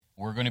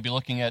We're going to be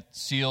looking at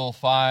seal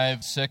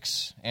 5,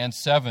 6, and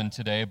 7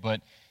 today,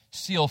 but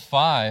seal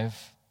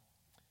 5,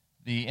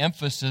 the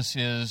emphasis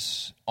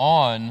is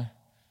on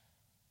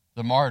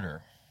the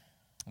martyr,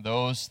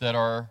 those that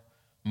are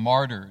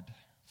martyred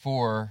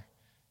for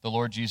the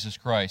Lord Jesus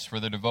Christ, for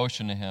their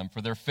devotion to Him,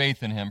 for their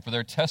faith in Him, for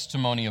their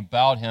testimony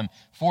about Him,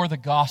 for the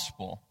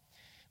gospel.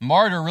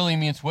 Martyr really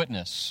means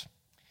witness,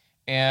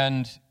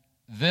 and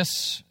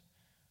this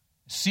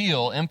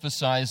seal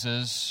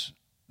emphasizes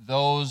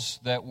those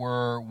that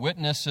were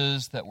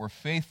witnesses, that were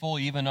faithful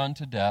even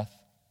unto death,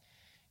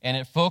 and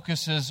it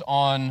focuses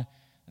on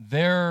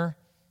their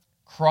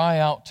cry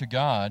out to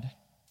God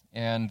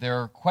and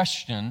their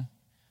question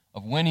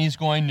of when He's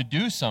going to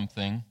do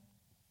something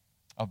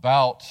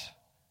about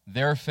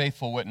their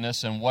faithful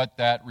witness and what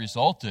that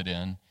resulted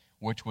in,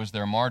 which was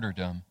their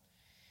martyrdom.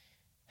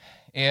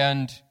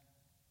 And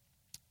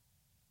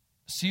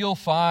seal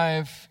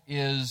 5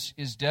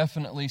 is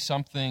definitely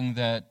something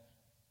that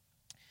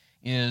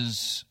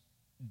is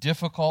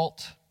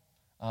difficult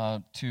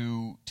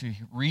to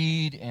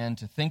read and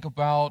to think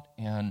about,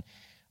 and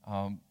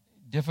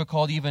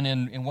difficult even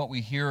in what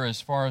we hear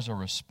as far as a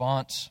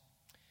response.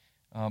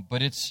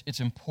 But it's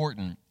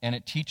important, and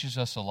it teaches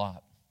us a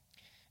lot.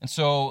 And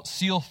so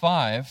seal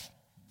 5,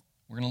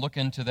 we're going to look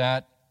into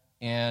that,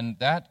 and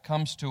that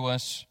comes to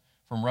us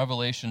from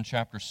Revelation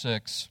chapter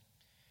 6,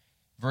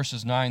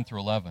 verses 9 through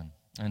 11.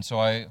 And so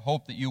I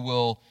hope that you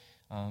will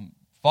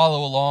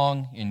follow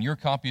along in your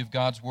copy of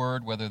God's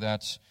Word, whether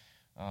that's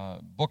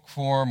book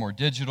form or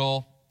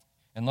digital.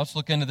 And let's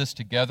look into this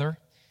together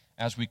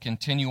as we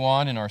continue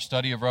on in our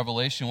study of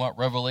Revelation, what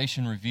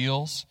Revelation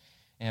reveals.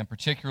 And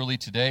particularly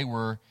today,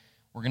 we're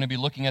going to be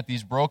looking at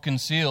these broken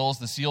seals,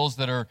 the seals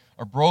that are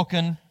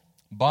broken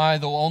by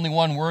the only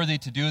one worthy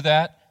to do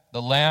that,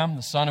 the Lamb,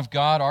 the Son of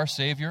God, our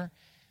Savior.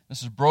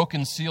 This is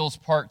Broken Seals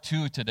Part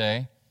 2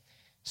 today.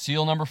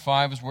 Seal number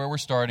 5 is where we're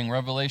starting,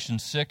 Revelation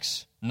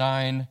 6,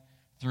 9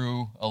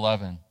 through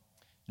 11.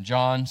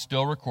 John,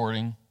 still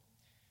recording,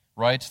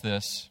 writes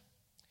this: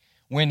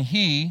 When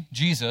He,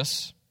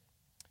 Jesus,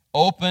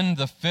 opened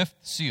the 5th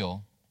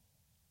seal,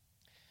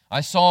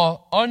 I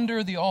saw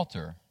under the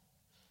altar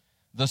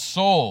the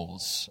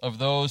souls of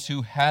those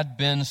who had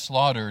been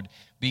slaughtered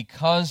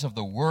because of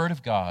the word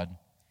of God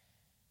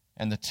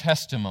and the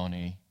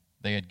testimony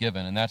they had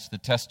given. And that's the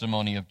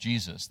testimony of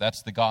Jesus.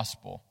 That's the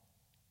gospel.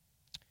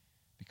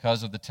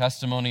 Because of the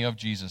testimony of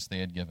Jesus they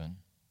had given.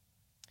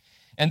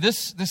 And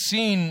this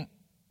scene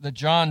that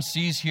John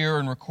sees here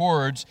and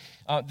records,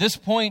 this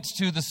points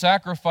to the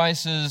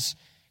sacrifices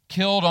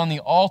killed on the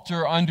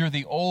altar under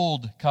the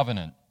old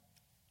covenant,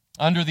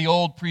 under the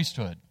old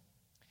priesthood.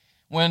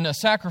 When a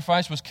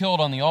sacrifice was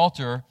killed on the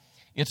altar,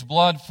 its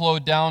blood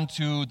flowed down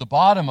to the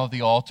bottom of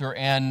the altar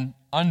and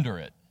under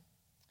it.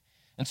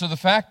 And so the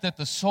fact that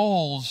the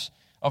souls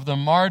of the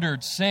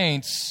martyred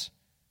saints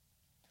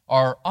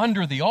are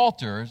under the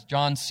altar,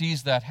 John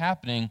sees that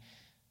happening,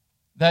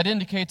 that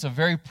indicates a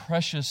very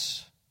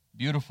precious,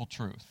 beautiful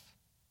truth.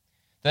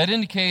 That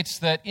indicates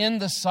that in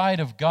the sight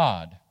of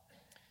God,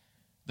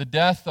 the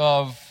death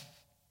of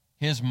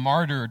His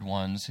martyred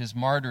ones, His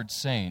martyred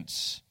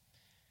saints,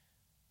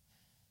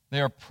 they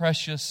are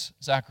precious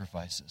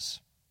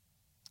sacrifices.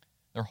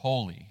 They're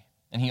holy,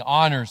 and He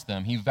honors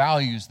them, He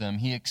values them,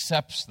 He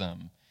accepts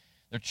them.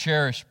 They're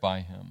cherished by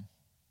Him.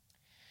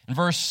 In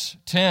verse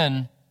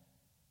 10,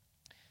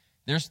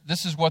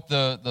 this is what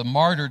the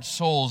martyred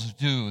souls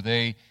do.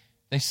 They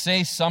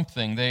say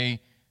something. They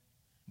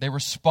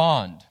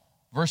respond.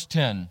 Verse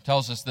 10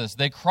 tells us this: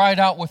 They cried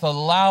out with a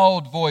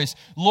loud voice,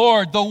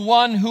 Lord, the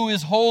one who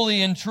is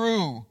holy and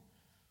true,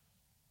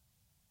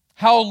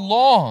 how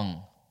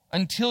long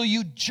until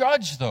you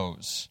judge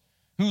those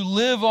who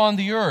live on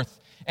the earth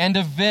and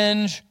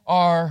avenge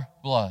our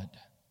blood?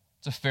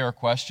 It's a fair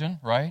question,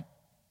 right?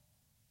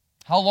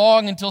 How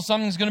long until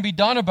something's going to be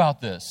done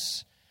about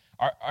this?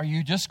 Are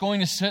you just going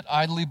to sit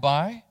idly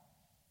by?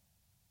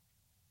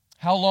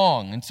 How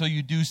long until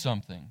you do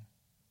something?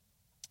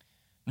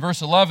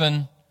 Verse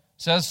 11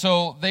 says,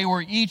 So they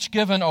were each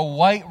given a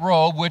white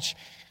robe, which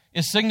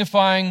is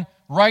signifying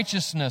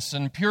righteousness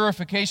and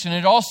purification.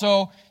 It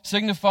also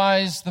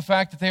signifies the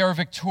fact that they are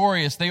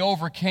victorious. They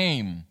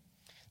overcame.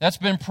 That's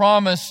been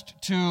promised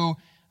to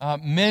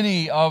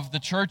many of the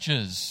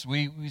churches.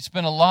 We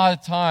spent a lot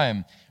of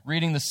time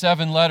reading the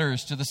 7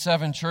 letters to the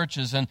 7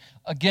 churches, and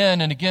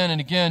again and again and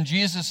again,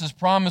 Jesus'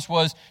 promise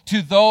was,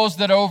 to those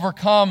that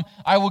overcome,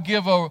 I will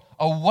give a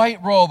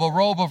white robe, a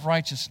robe of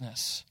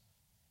righteousness,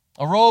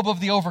 a robe of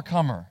the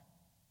overcomer,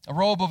 a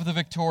robe of the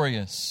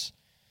victorious.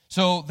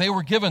 So they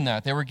were given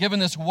that. They were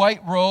given this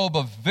white robe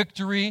of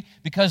victory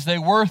because they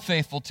were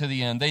faithful to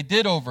the end. They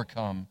did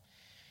overcome.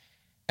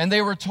 And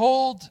they were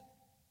told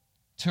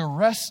to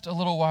rest a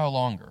little while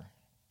longer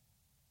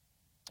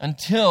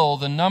until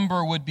the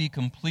number would be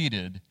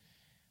completed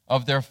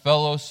of their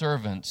fellow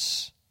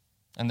servants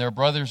and their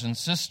brothers and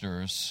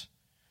sisters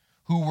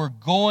who were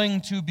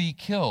going to be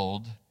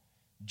killed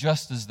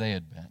just as they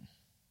had been.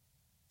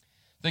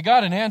 They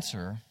got an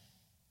answer,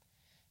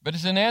 but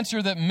it's an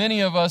answer that many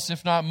of us,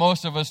 if not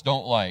most of us,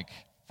 don't like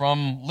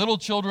from little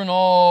children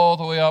all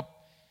the way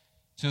up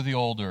to the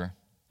older.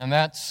 And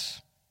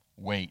that's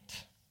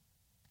wait.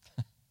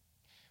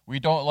 We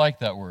don't like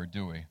that word,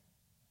 do we?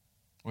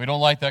 We don't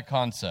like that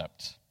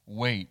concept.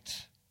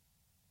 Wait.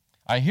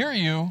 I hear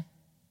you,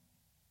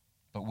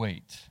 but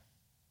wait.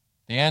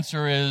 The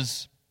answer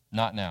is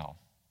not now.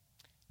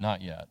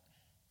 Not yet.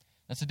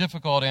 That's a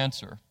difficult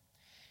answer.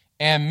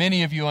 And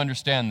many of you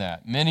understand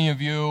that. Many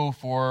of you,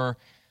 for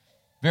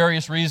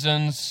various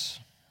reasons,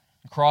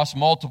 across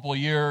multiple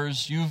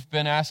years, you've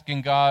been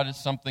asking God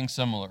something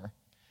similar.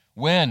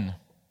 When?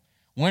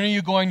 When are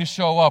you going to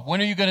show up? When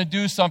are you going to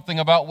do something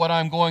about what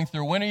I'm going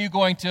through? When are you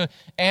going to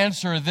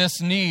answer this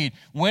need?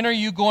 When are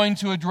you going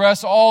to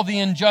address all the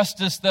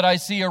injustice that I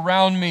see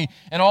around me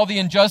and all the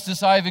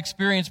injustice I've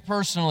experienced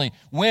personally?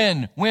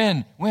 When?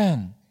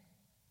 And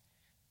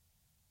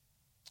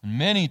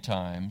many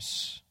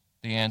times,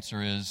 the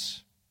answer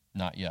is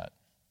not yet.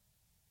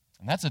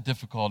 And that's a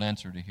difficult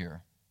answer to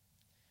hear.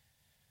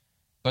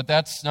 But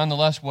that's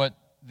nonetheless what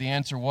the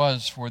answer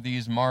was for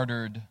these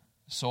martyred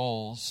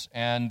souls.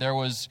 And there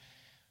was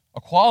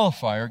a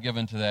qualifier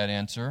given to that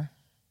answer.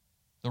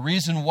 The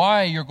reason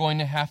why you're going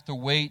to have to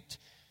wait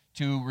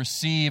to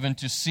receive and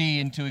to see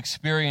and to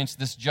experience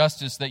this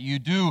justice that you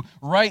do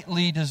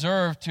rightly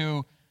deserve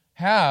to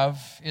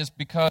have is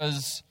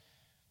because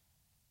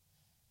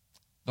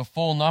the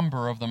full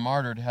number of the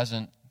martyred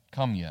hasn't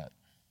come yet.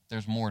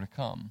 There's more to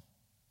come.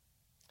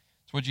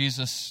 That's what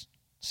Jesus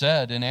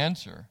said in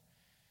answer.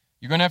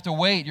 You're going to have to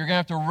wait. You're going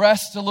to have to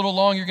rest a little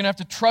longer. You're going to have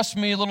to trust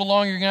me a little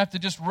longer. You're going to have to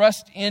just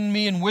rest in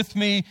me and with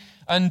me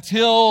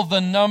until the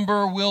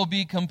number will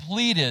be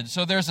completed.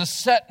 So there's a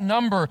set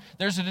number.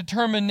 There's a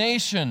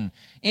determination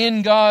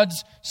in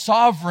God's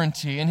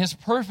sovereignty and His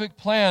perfect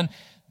plan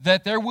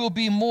that there will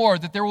be more,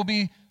 that there will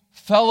be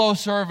fellow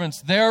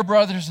servants, their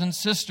brothers and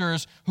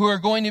sisters, who are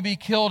going to be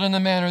killed in the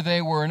manner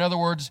they were. In other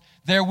words,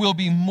 there will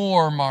be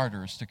more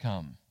martyrs to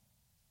come.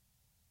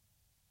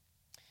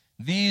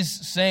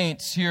 These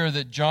saints here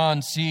that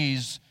John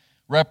sees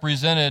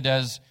represented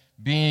as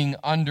being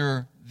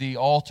under the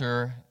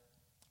altar,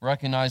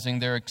 recognizing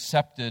their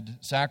accepted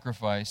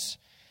sacrifice,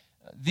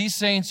 these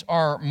saints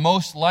are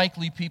most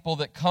likely people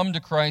that come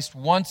to Christ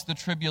once the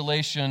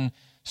tribulation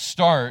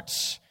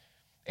starts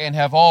and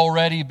have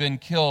already been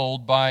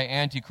killed by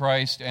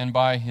Antichrist and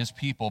by his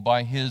people,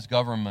 by his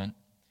government.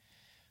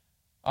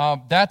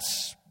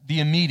 That's the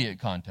immediate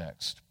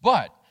context.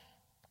 But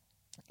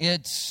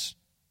it's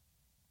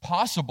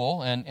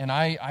possible, and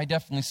I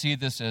definitely see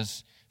this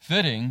as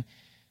fitting,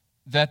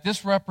 that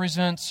this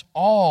represents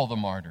all the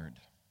martyred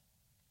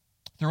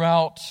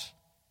throughout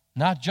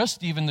not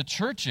just even the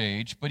church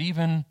age, but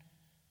even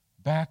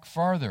back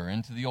farther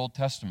into the Old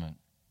Testament.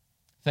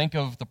 Think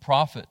of the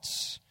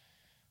prophets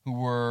who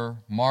were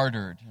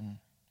martyred, and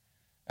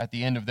at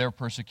the end of their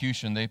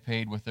persecution, they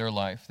paid with their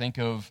life. Think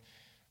of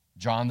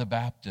John the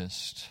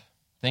Baptist.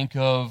 Think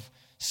of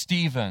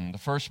Stephen, the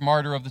first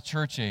martyr of the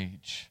church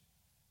age.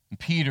 And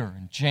Peter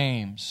and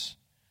James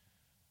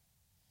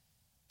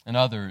and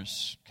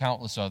others,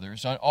 countless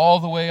others, all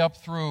the way up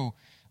through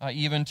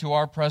even to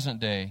our present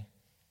day.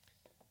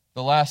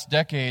 The last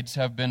decades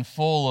have been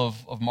full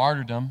of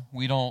martyrdom.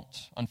 We don't,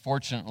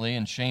 unfortunately,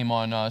 and shame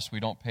on us,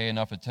 we don't pay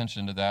enough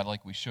attention to that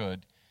like we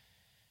should.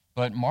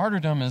 But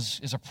martyrdom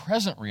is a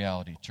present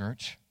reality,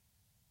 church.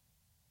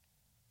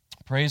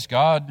 Praise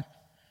God,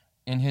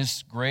 in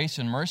His grace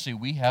and mercy,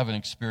 we haven't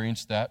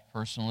experienced that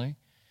personally.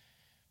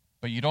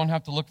 But you don't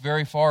have to look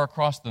very far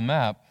across the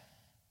map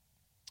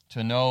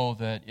to know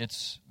that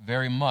it's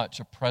very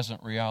much a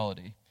present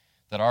reality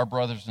that our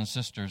brothers and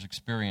sisters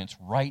experience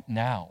right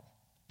now,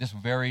 this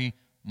very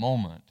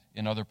moment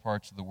in other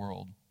parts of the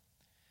world.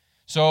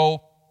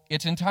 So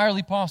it's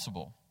entirely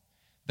possible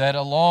that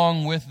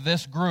along with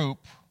this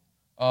group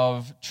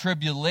of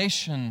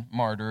tribulation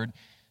martyred,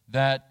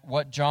 that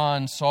what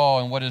John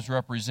saw and what is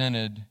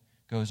represented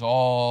goes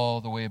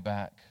all the way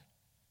back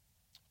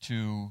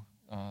to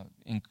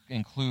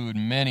include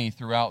many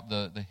throughout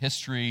the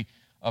history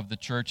of the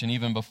church and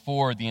even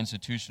before the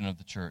institution of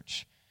the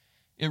church.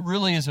 It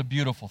really is a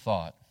beautiful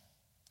thought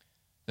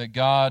that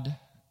God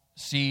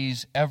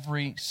sees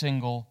every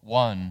single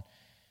one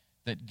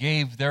that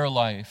gave their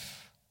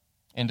life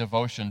in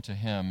devotion to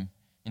Him,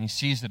 and He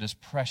sees it as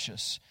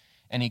precious,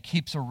 and He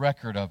keeps a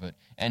record of it,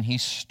 and He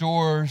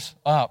stores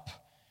up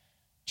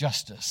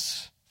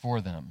justice for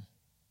them.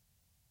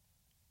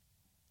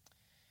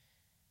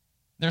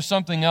 There's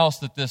something else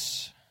that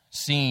this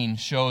scene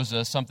shows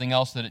us, something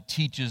else that it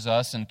teaches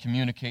us and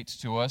communicates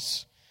to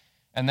us,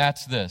 and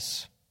that's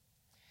this.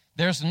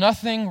 There's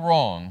nothing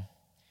wrong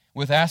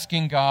with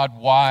asking God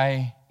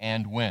why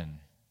and when,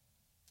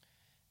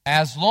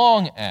 as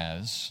long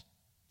as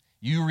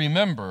you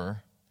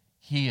remember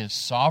He is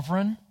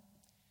sovereign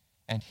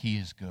and He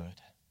is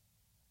good.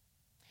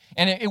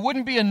 And it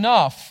wouldn't be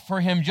enough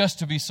for Him just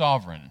to be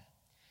sovereign.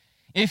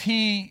 If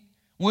He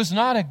was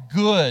not a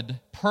good,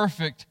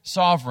 perfect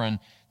sovereign,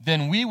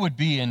 then we would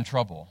be in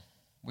trouble.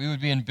 We would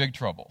be in big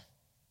trouble.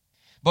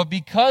 But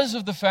because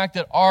of the fact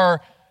that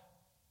our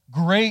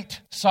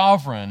great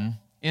sovereign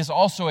is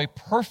also a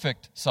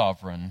perfect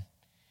sovereign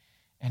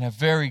and a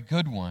very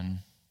good one.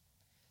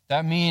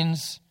 That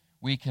means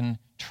we can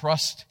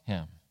trust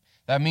him.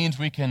 That means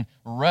we can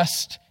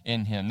rest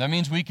in him. That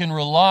means we can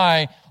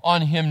rely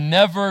on him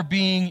never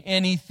being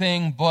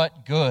anything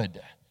but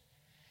good.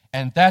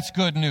 And that's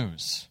good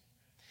news.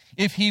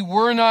 If he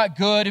were not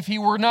good, if he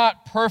were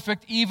not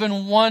perfect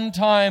even one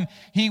time,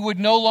 he would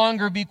no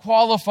longer be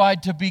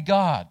qualified to be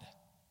God.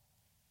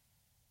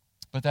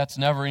 But that's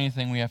never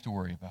anything we have to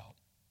worry about.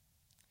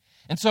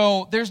 And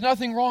so there's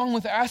nothing wrong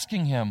with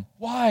asking him,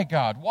 why,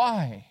 God,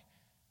 why?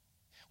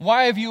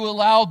 Why have you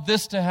allowed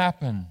this to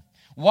happen?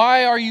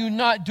 Why are you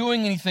not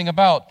doing anything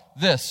about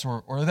this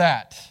or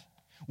that?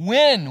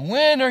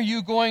 When are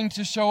you going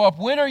to show up?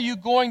 When are you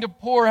going to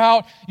pour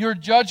out your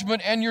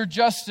judgment and your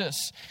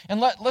justice?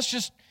 And let's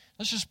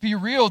just be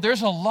real.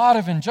 There's a lot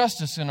of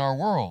injustice in our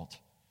world.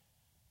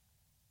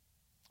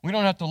 We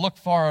don't have to look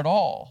far at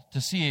all to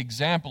see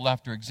example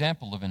after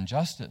example of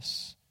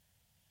injustice.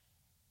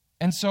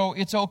 And so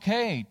it's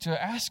okay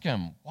to ask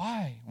him,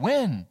 why?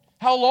 When?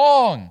 How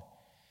long?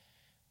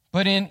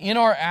 But in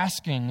our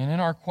asking and in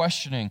our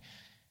questioning,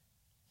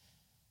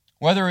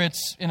 whether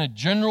it's in a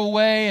general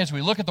way as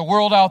we look at the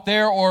world out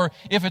there, or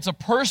if it's a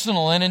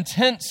personal and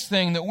intense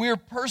thing that we're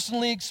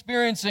personally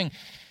experiencing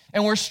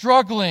and we're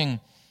struggling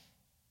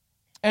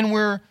and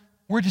we're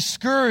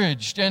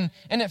discouraged and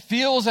it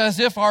feels as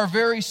if our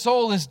very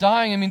soul is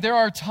dying. I mean, there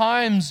are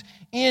times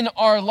in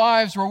our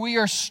lives where we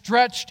are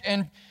stretched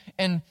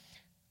and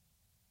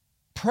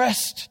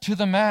pressed to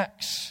the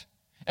max,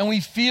 and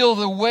we feel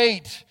the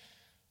weight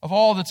of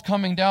all that's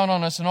coming down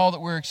on us and all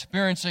that we're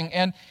experiencing.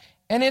 And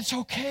it's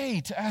okay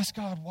to ask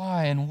God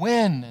why and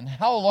when and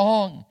how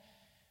long.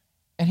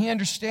 And he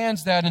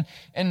understands that.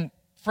 And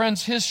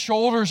friends, his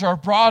shoulders are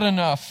broad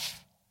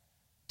enough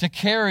to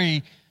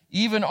carry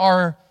even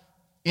our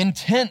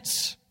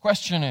intense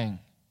questioning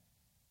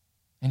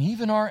and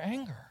even our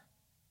anger.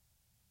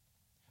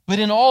 But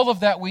in all of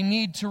that, we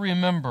need to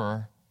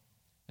remember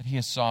that he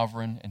is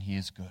sovereign and he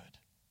is good.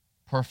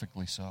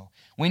 Perfectly so.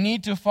 We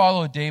need to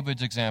follow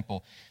David's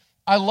example.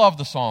 I love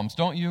the Psalms,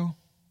 don't you?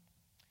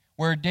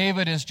 Where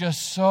David is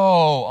just so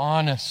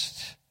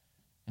honest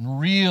and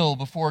real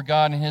before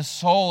God, and his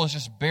soul is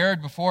just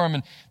bared before him.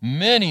 And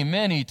many,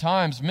 many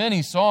times,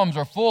 many Psalms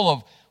are full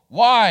of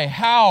why,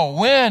 how,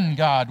 when,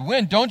 God,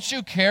 when? Don't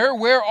you care?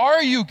 Where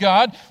are you,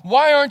 God?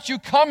 Why aren't you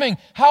coming?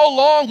 How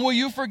long will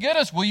you forget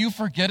us? Will you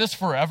forget us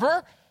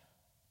forever?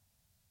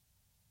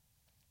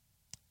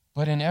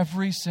 But in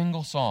every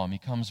single psalm, he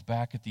comes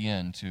back at the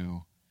end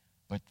to,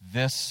 but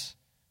this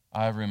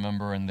I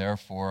remember, and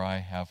therefore I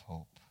have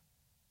hope.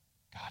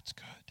 God's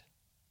good.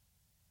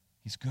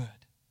 He's good.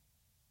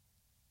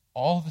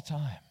 All the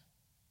time.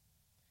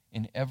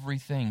 In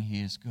everything,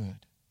 he is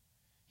good.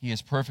 He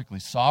is perfectly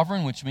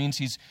sovereign, which means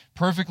he's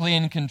perfectly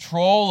in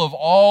control of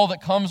all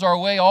that comes our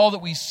way, all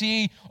that we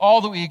see,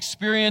 all that we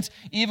experience,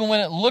 even when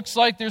it looks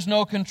like there's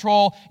no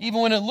control, even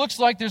when it looks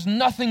like there's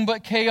nothing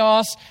but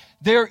chaos.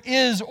 There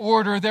is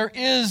order, there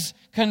is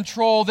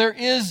control, there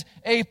is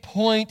a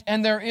point,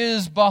 and there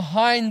is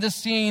behind the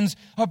scenes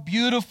a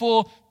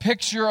beautiful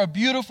picture, a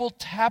beautiful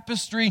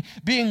tapestry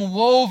being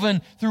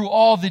woven through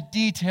all the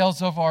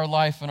details of our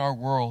life and our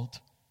world.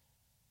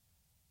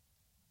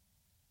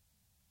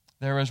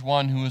 There is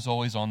one who is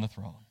always on the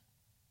throne.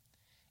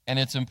 And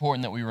it's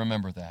important that we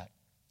remember that,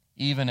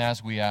 even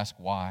as we ask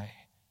why,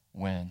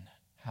 when,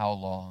 how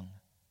long.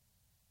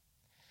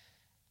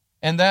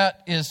 And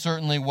that is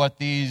certainly what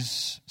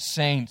these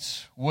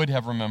saints would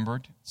have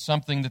remembered,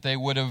 something that they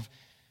would have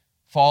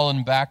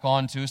fallen back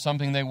onto,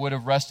 something they would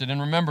have rested. And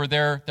remember,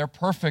 they're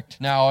perfect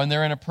now, and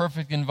they're in a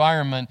perfect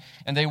environment,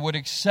 and they would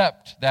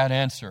accept that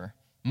answer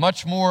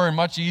much more and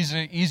much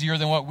easier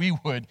than what we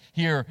would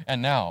here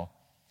and now.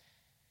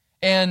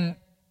 And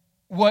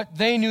what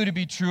they knew to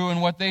be true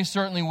and what they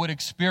certainly would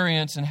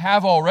experience and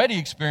have already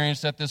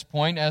experienced at this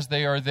point as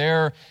they are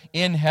there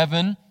in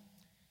heaven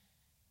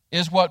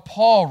is what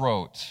Paul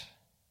wrote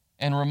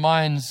and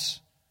reminds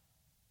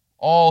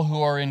all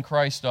who are in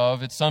Christ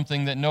of. It's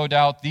something that no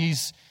doubt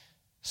these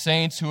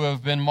saints who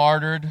have been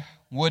martyred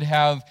would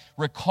have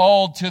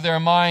recalled to their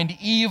mind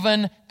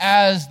even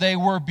as they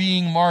were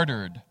being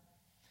martyred.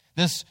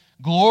 This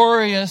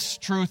glorious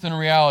truth and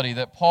reality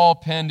that Paul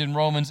penned in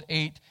Romans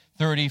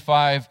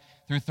 8:35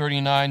 through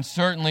 39.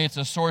 Certainly it's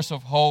a source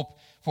of hope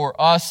for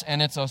us,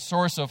 and it's a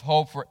source of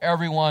hope for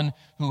everyone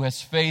who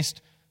has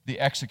faced the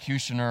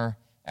executioner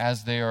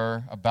as they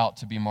are about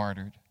to be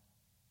martyred.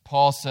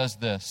 Paul says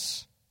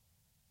this: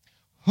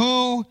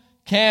 who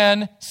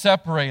can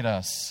separate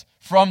us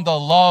from the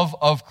love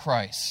of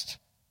Christ?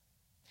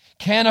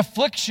 Can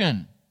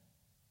affliction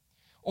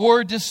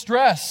or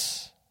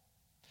distress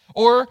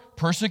or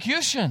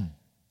persecution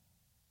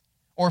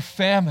or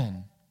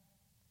famine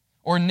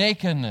or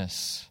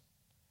nakedness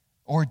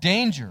or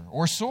danger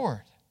or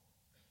sword?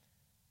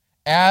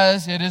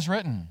 As it is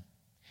written,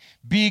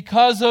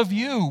 because of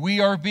you we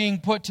are being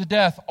put to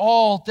death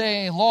all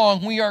day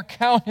long. We are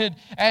counted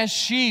as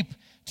sheep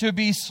to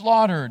be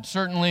slaughtered.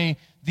 Certainly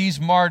these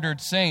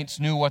martyred saints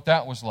knew what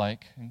that was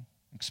like,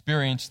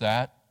 experienced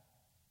that.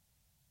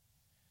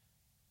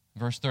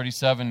 Verse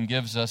 37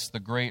 gives us the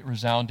great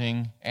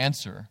resounding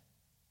answer.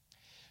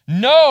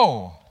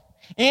 No!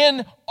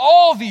 In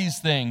all these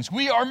things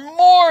we are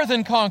more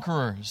than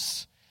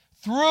conquerors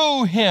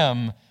through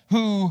Him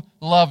who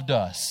loved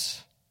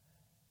us.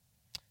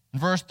 In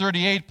verse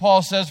 38,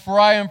 Paul says, "For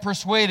I am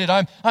persuaded,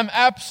 I'm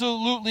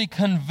absolutely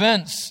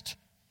convinced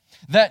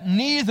that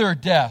neither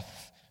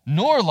death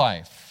nor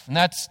life," and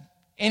that's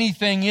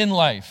anything in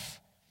life,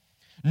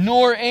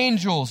 "nor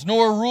angels,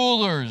 nor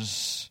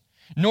rulers,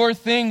 nor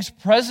things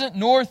present,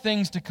 nor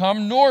things to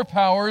come, nor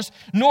powers,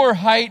 nor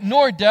height,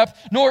 nor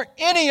depth, nor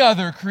any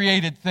other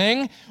created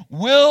thing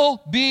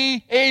will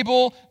be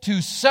able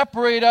to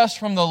separate us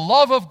from the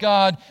love of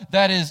God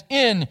that is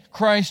in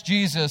Christ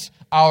Jesus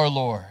our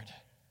Lord."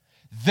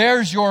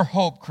 There's your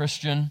hope,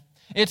 Christian.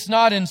 It's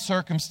not in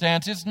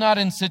circumstance. It's not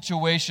in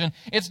situation.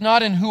 It's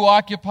not in who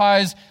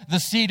occupies the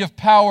seat of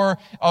power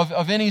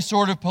of any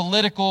sort of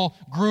political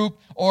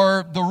group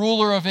or the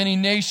ruler of any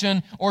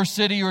nation or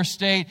city or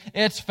state.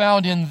 It's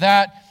found in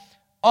that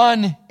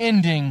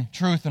unending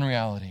truth and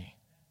reality.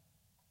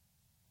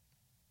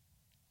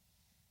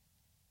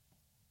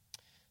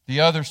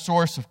 The other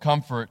source of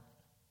comfort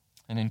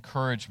and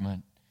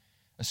encouragement,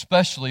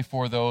 especially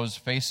for those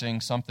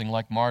facing something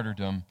like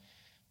martyrdom,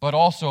 but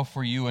also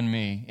for you and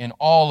me in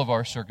all of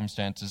our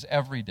circumstances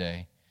every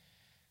day.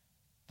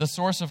 The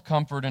source of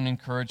comfort and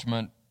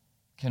encouragement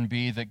can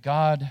be that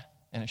God,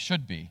 and it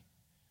should be,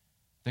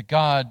 that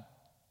God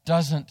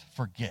doesn't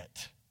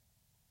forget.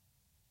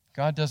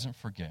 God doesn't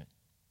forget.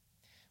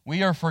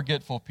 We are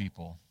forgetful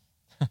people.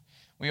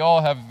 We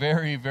all have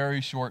very, very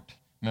short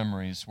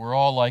memories. We're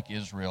all like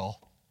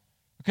Israel.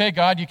 Okay,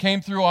 God, you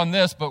came through on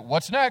this, but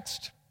what's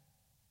next?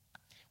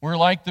 We're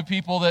like the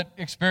people that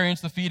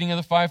experienced the feeding of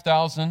the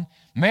 5,000.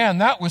 Man,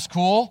 that was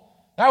cool.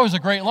 That was a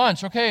great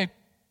lunch. Okay,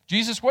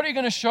 Jesus, what are you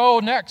going to show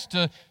next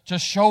to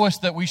show us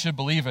that we should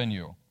believe in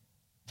you?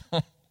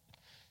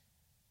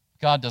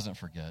 God doesn't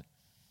forget.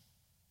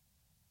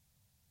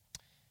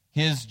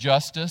 His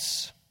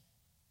justice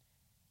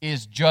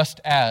is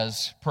just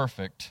as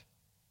perfect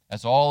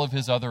as all of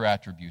His other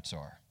attributes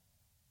are.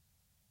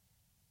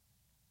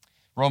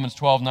 Romans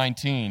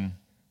 12:19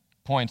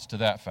 points to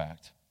that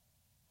fact.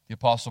 The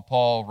Apostle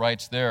Paul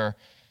writes there,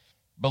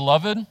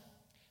 "Beloved,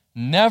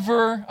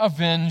 never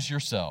avenge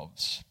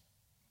yourselves."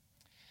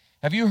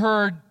 Have you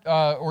heard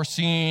or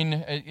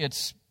seen,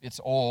 it's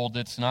old,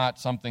 it's not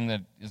something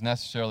that is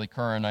necessarily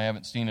current, I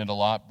haven't seen it a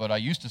lot, but I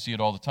used to see it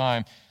all the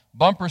time,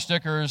 bumper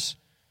stickers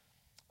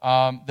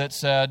that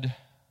said,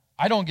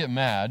 "I don't get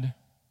mad,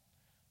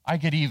 I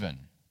get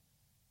even."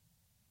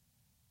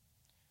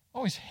 I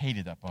always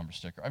hated that bumper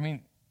sticker. I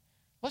mean,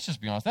 let's just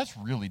be honest, that's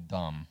really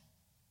dumb.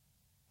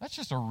 That's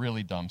just a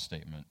really dumb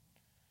statement.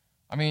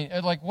 I mean,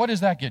 like, what does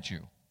that get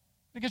you?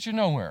 It gets you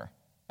nowhere.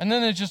 And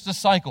then it's just a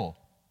cycle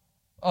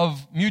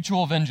of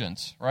mutual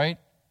vengeance, right?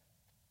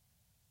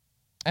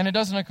 And it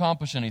doesn't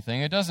accomplish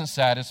anything. It doesn't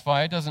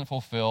satisfy. It doesn't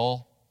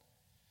fulfill.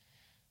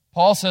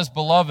 Paul says,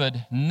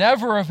 "Beloved,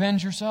 never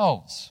avenge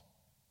yourselves,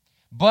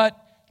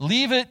 but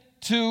leave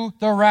it to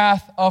the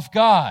wrath of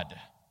God.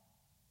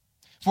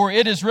 For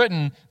it is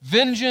written,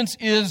 'Vengeance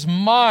is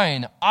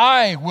mine,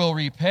 I will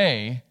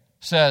repay,'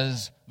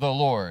 says the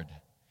Lord."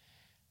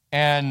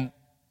 And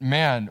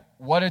man,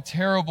 what a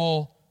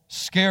terrible,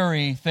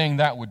 scary thing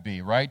that would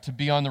be, right? To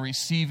be on the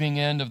receiving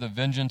end of the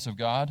vengeance of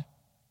God.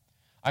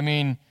 I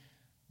mean,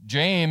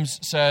 James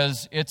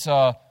says it's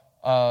a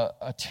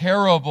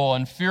terrible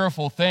and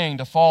fearful thing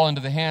to fall into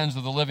the hands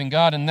of the living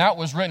God, and that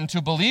was written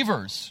to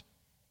believers.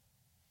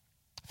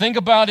 Think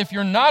about if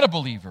you're not a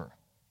believer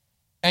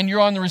and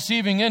you're on the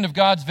receiving end of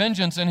God's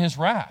vengeance and His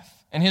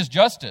wrath and His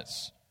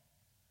justice.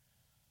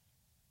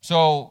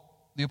 So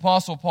the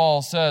Apostle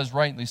Paul says,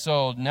 rightly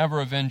so,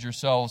 "Never avenge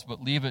yourselves,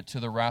 but leave it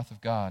to the wrath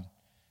of God.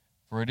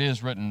 For it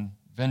is written,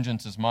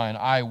 'Vengeance is mine,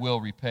 I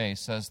will repay,'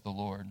 says the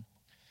Lord."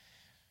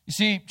 You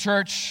see,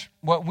 church,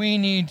 what we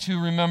need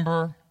to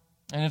remember,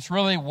 and it's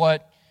really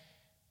what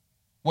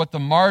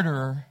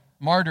the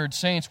martyred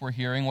saints were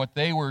hearing, what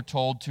they were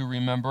told to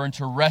remember and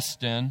to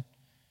rest in,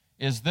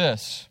 is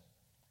this: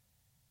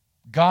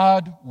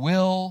 God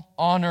will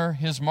honor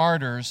His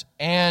martyrs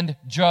and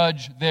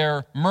judge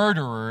their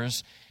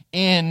murderers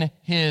in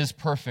His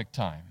perfect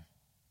time.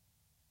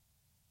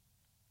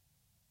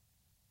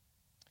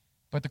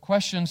 But the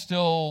question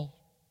still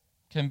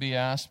can be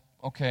asked,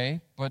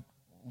 okay, but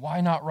why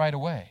not right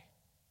away?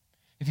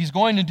 If He's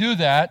going to do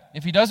that,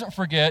 if He doesn't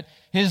forget,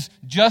 His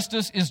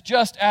justice is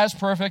just as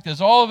perfect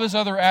as all of His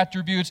other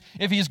attributes.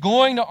 If He's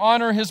going to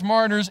honor His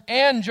martyrs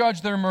and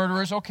judge their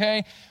murderers,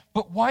 okay,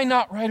 but why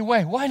not right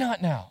away? Why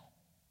not now?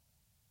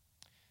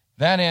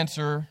 That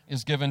answer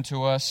is given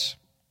to us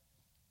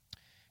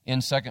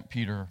in 2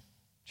 Peter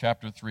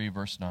chapter 3,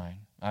 verse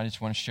 9. I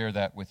just want to share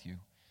that with you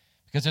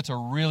because it's a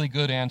really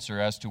good answer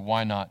as to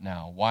why not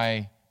now,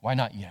 why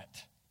not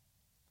yet.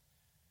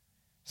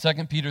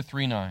 2 Peter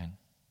 3:9.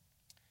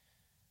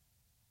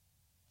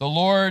 "The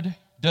Lord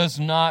does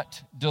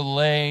not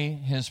delay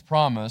His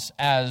promise,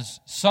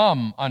 as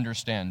some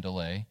understand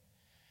delay,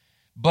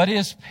 but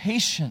is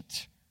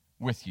patient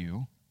with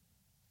you,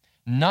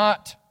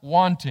 not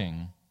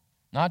wanting,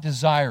 not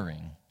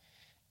desiring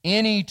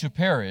any to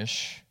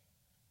perish,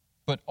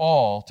 but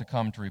all to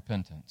come to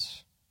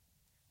repentance.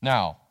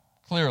 Now,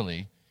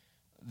 clearly,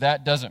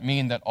 that doesn't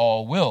mean that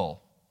all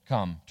will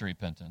come to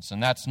repentance,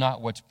 and that's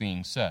not what's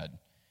being said.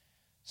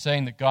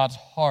 Saying that God's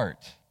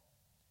heart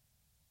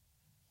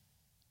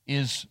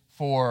is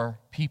for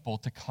people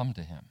to come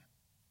to Him.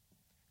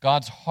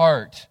 God's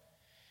heart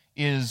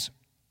is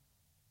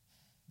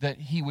that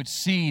He would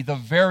see the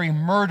very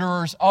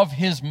murderers of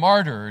His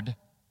martyred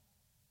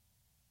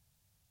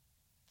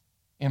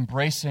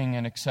embracing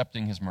and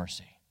accepting His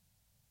mercy,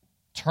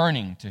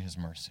 turning to His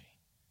mercy.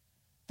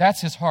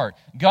 That's His heart.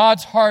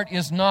 God's heart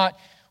is not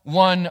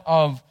one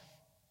of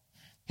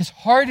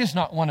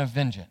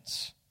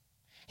vengeance.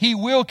 He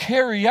will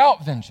carry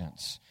out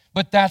vengeance,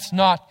 but that's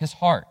not His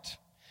heart.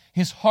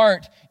 His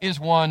heart is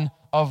one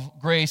of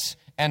grace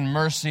and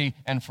mercy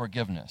and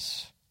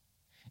forgiveness.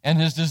 And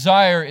His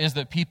desire is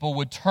that people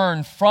would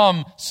turn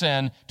from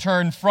sin,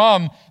 turn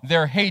from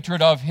their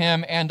hatred of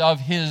Him and of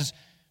His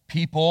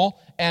people,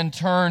 and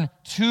turn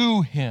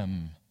to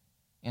Him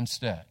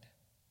instead.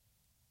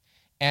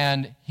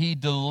 And He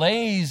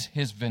delays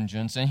His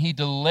vengeance and He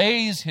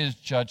delays His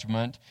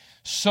judgment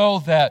so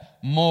that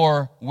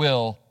more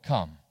will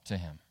come to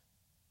Him.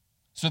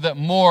 So that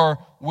more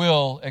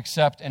will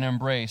accept and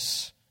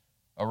embrace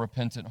a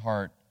repentant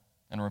heart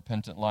and a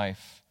repentant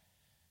life.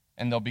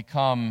 And they'll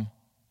become,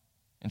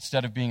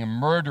 instead of being a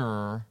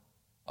murderer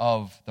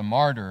of the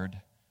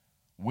martyred,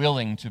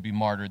 willing to be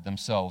martyred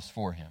themselves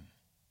for Him.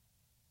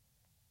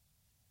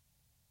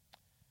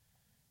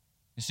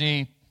 You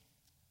see,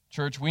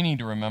 church, we need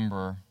to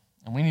remember,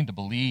 and we need to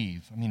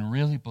believe,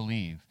 really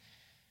believe,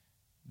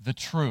 the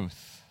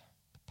truth,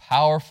 the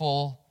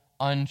powerful,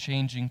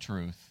 unchanging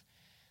truth,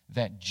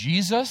 that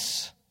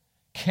Jesus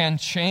can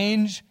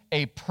change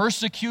a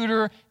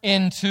persecutor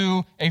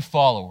into a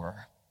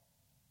follower.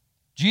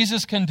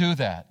 Jesus can do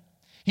that.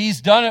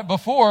 He's done it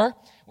before.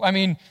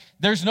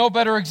 There's no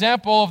better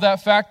example of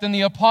that fact than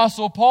the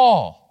Apostle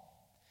Paul,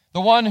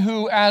 the one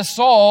who, as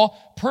Saul,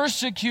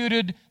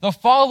 persecuted the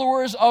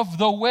followers of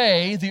the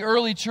way, the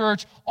early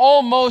church,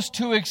 almost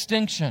to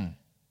extinction,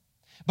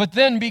 but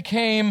then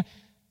became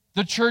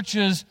the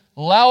church's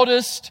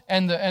loudest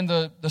and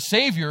the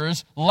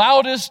Savior's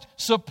loudest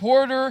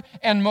supporter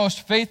and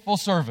most faithful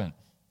servant.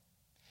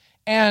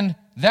 And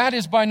that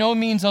is by no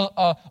means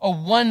a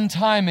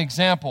one-time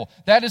example.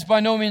 That is by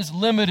no means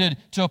limited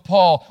to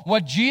Paul.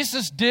 What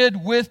Jesus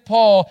did with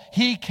Paul,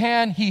 He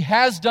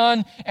has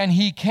done, and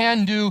He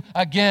can do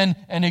again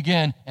and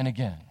again and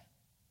again.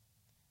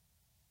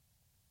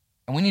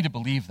 And we need to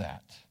believe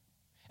that.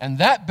 And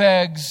that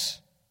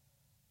begs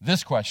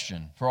this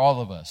question for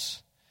all of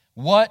us.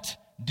 What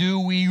do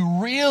we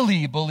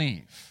really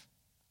believe?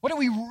 What do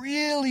we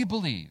really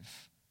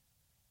believe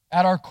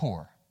at our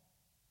core?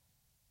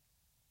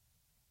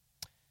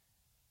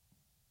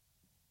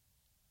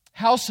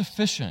 How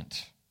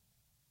sufficient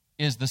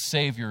is the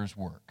Savior's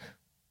work?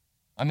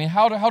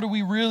 How do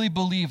we really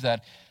believe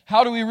that?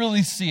 How do we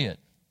really see it?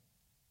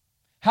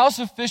 How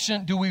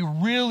sufficient do we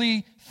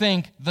really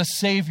think the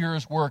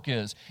Savior's work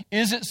is?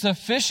 Is it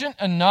sufficient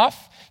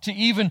enough to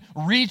even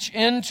reach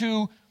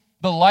into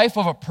the life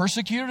of a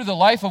persecutor, the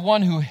life of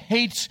one who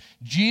hates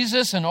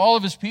Jesus and all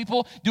of His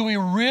people? Do we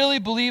really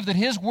believe that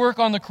His work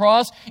on the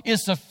cross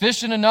is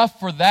sufficient enough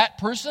for that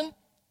person?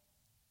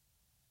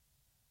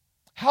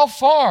 How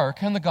far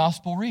can the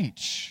gospel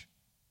reach?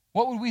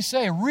 What would we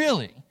say,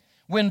 really,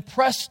 when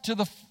pressed to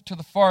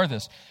the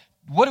farthest?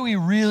 What do we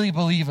really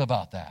believe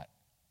about that?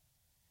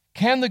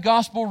 Can the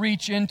gospel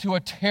reach into a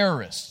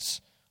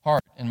terrorist's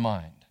heart and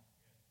mind?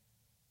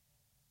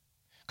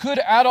 Could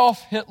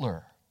Adolf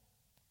Hitler,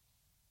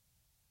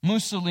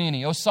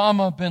 Mussolini,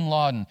 Osama bin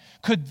Laden,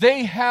 could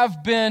they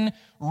have been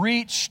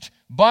reached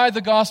by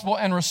the gospel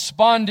and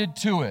responded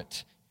to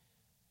it?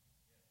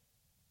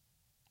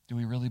 Do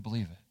we really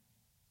believe it?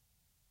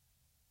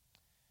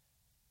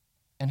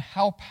 And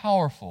how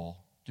powerful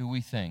do we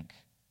think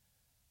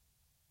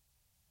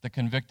the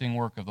convicting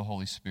work of the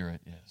Holy Spirit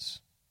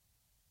is?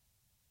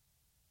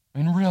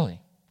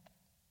 Really,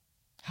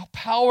 how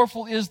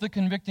powerful is the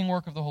convicting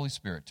work of the Holy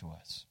Spirit to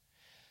us?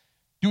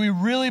 Do we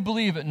really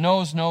believe it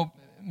knows no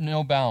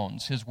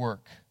bounds, His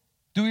work?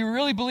 Do we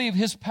really believe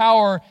His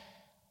power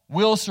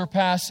will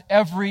surpass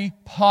every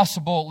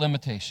possible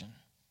limitation?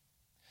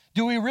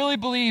 Do we really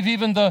believe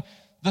even the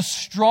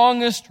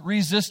strongest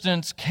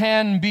resistance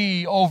can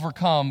be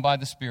overcome by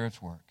the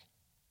Spirit's work?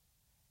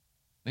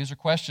 These are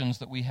questions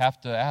that we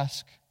have to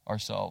ask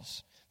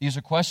ourselves. These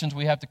are questions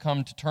we have to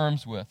come to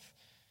terms with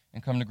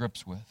and come to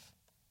grips with.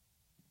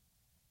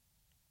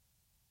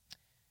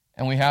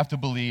 And we have to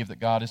believe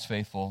that God is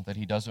faithful, that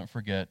He doesn't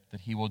forget,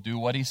 that He will do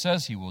what He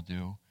says He will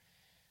do,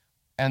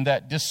 and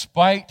that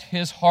despite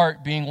His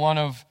heart being one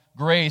of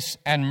grace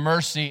and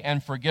mercy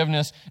and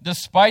forgiveness,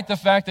 despite the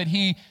fact that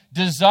He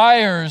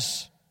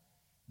desires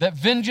that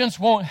vengeance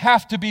won't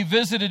have to be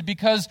visited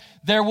because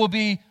there will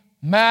be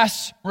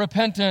mass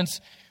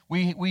repentance,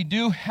 we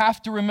do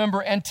have to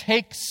remember and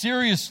take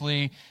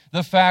seriously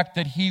the fact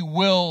that he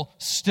will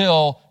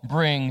still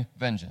bring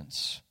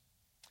vengeance.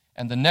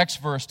 And the next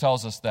verse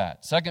tells us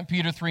that. 2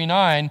 Peter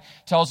 3:9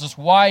 tells us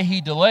why he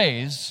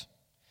delays,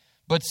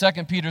 but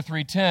 2 Peter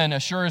 3:10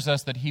 assures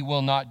us that he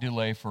will not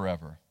delay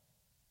forever.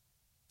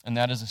 And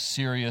that is a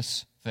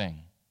serious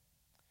thing.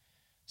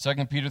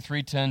 2 Peter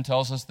 3:10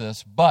 tells us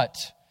this,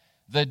 but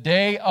the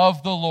day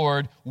of the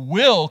Lord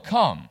will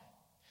come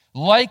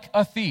like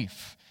a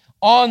thief.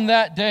 On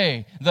that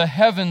day, the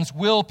heavens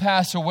will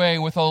pass away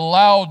with a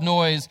loud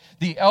noise.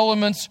 The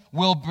elements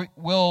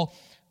will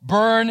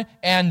burn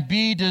and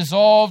be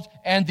dissolved,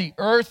 and the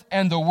earth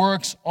and the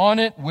works on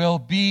it will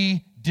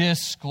be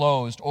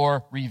disclosed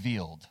or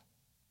revealed,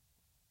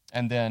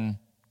 and then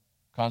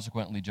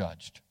consequently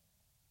judged.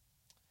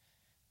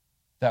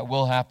 That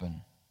will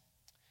happen.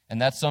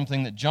 And that's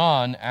something that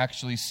John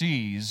actually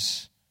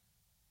sees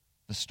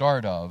the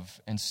start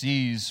of and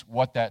sees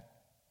what that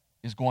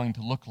is going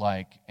to look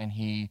like, and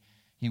he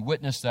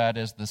witnessed that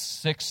as the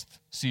sixth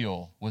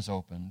seal was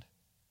opened.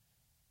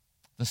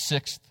 The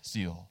sixth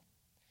seal.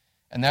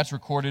 And that's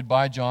recorded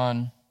by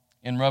John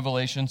in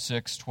Revelation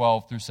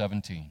 6:12 through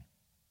 17.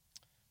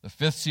 The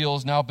fifth seal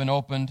has now been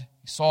opened.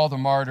 He saw the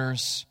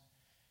martyrs.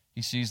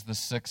 He sees the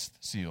sixth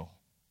seal.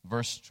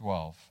 Verse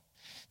 12.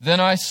 Then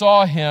I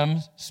saw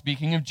him,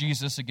 speaking of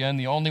Jesus again,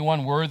 the only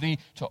one worthy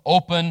to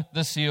open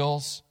the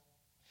seals.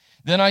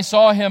 Then I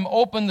saw him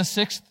open the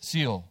sixth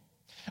seal.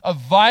 A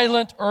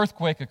violent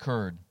earthquake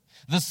occurred.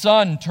 The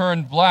sun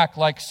turned black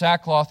like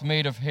sackcloth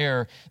made of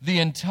hair. The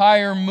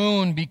entire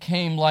moon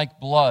became like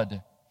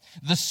blood.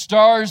 The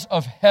stars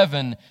of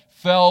heaven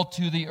fell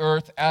to the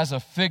earth as a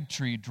fig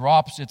tree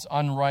drops its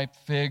unripe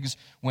figs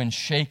when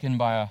shaken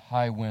by a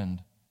high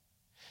wind.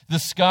 The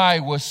sky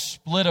was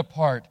split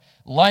apart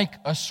like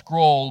a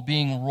scroll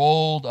being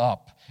rolled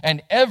up,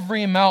 and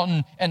every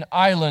mountain and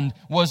island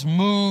was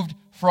moved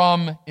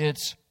from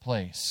its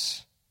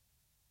place.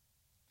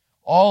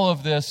 All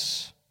of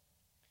this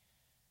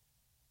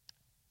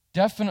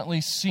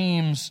definitely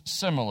seems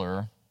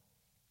similar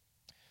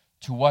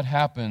to what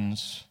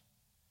happens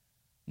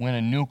when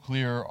a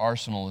nuclear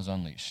arsenal is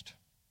unleashed.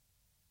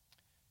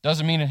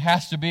 Doesn't mean it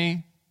has to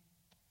be.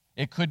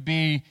 It could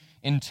be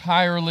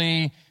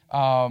entirely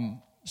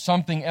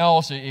something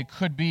else. It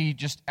could be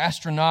just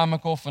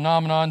astronomical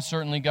phenomenon.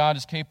 Certainly God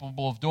is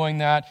capable of doing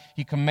that.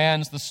 He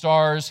commands the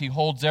stars. He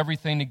holds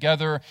everything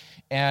together.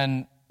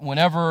 And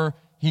whenever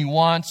he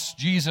wants,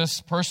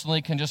 Jesus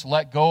personally can just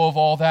let go of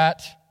all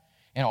that.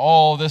 And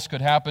all this could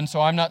happen.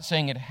 So I'm not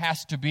saying it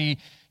has to be,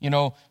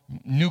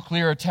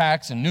 nuclear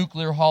attacks and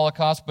nuclear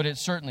holocaust, but it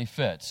certainly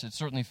fits. It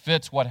certainly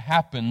fits what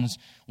happens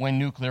when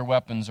nuclear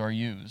weapons are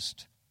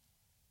used.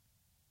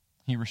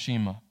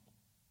 Hiroshima,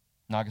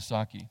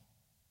 Nagasaki.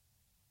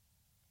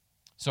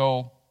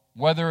 So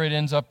whether it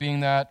ends up being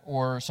that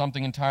or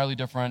something entirely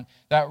different,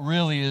 that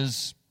really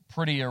is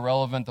pretty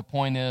irrelevant. The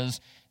point is,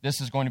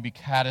 this is going to be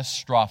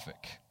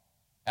catastrophic.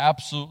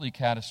 Absolutely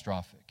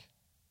catastrophic.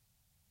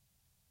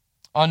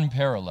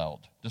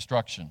 Unparalleled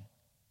destruction.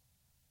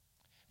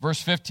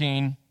 Verse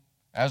 15,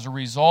 as a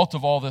result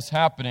of all this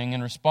happening,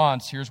 in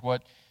response, here's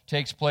what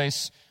takes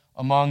place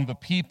among the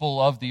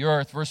people of the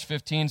earth. Verse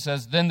 15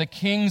 says, then the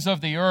kings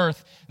of the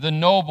earth, the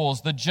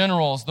nobles, the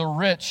generals, the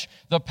rich,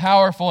 the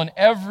powerful, and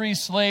every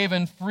slave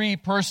and free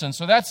person.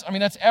 So that's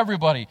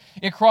everybody.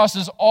 It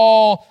crosses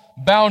all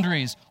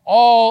boundaries,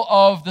 all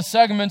of the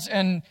segments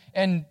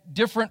and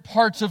different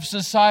parts of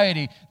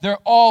society. They're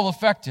all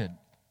affected.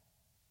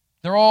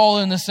 They're all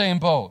in the same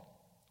boat.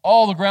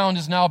 All the ground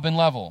has now been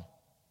level.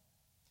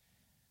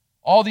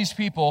 All these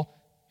people,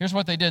 here's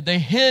what they did. They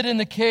hid in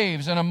the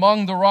caves and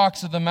among the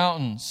rocks of the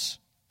mountains.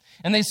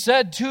 And they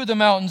said to the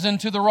mountains and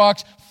to the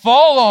rocks,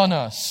 fall on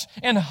us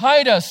and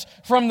hide us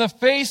from the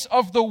face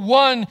of the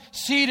one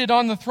seated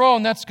on the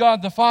throne, that's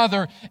God the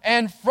Father,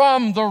 and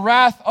from the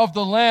wrath of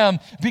the Lamb,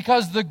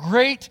 because the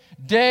great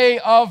day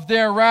of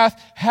their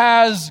wrath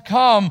has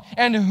come.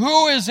 And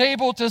who is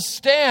able to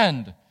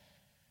stand?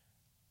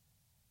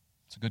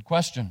 It's a good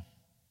question.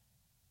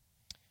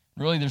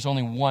 Really, there's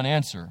only one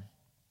answer.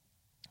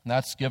 And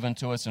that's given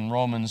to us in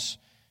Romans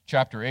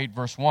chapter 8,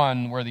 verse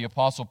 1, where the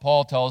Apostle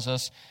Paul tells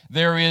us,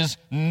 there is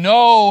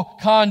no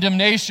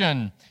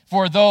condemnation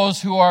for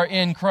those who are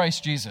in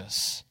Christ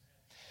Jesus.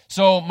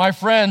 So, my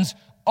friends,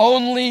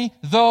 only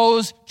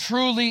those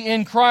truly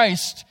in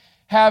Christ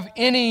have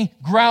any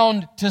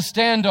ground to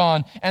stand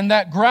on, and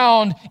that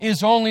ground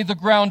is only the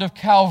ground of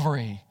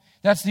Calvary.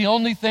 That's the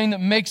only thing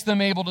that makes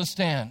them able to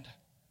stand.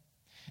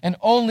 And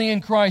only in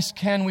Christ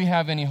can we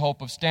have any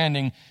hope of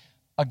standing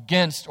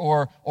against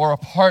or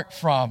apart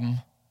from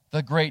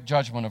the great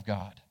judgment of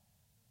God.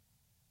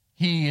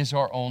 He is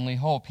our only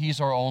hope. He's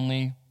our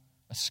only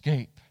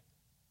escape.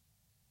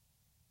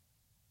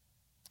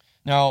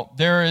 Now,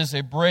 there is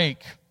a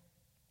break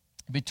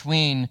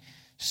between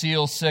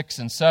seal 6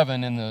 and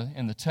 7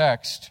 in the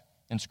text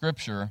in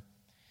Scripture.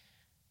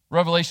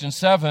 Revelation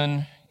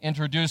 7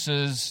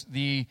 introduces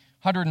the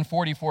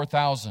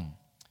 144,000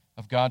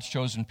 of God's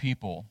chosen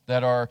people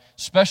that are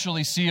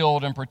specially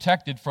sealed and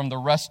protected from the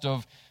rest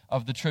of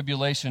of the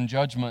tribulation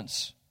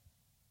judgments.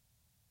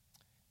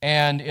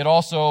 And it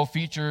also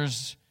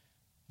features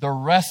the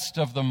rest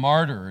of the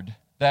martyred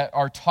that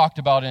are talked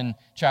about in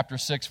chapter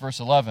 6, verse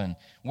 11.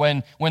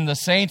 When the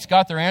saints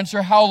got their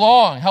answer, how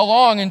long? How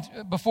long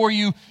before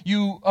you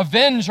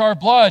avenge our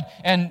blood?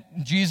 And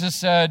Jesus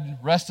said,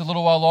 rest a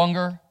little while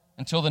longer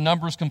until the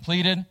number is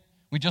completed.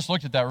 We just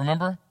looked at that,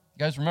 remember? You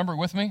guys remember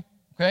with me?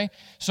 Okay?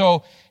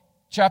 So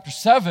chapter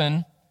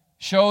 7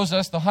 shows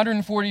us the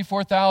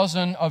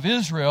 144,000 of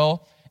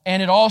Israel,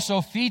 and it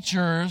also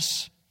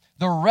features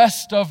the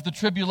rest of the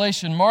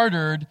tribulation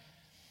martyred,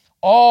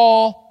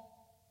 all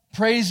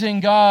praising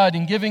God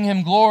and giving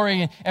Him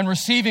glory and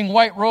receiving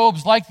white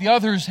robes like the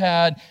others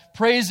had,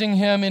 praising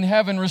Him in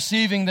heaven,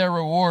 receiving their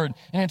reward.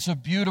 And it's a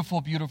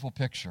beautiful, beautiful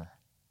picture.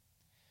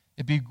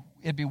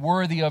 It'd be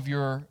worthy of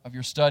your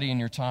study and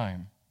your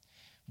time.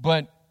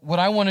 But what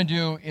I want to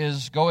do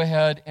is go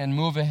ahead and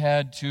move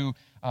ahead to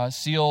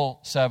seal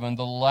 7,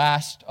 the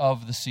last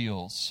of the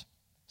seals.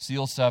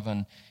 Seal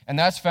 7. And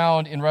that's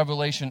found in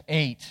Revelation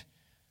 8.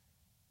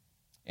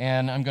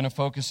 And I'm going to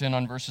focus in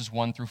on verses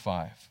 1 through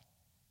 5.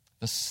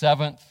 The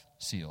seventh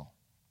seal.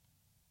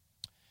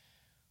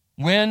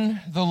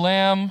 When the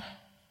Lamb,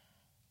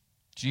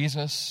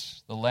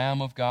 Jesus, the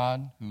Lamb of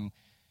God, who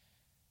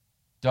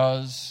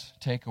does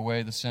take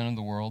away the sin of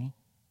the world,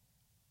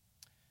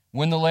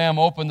 when the Lamb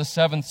opened the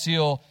seventh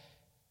seal,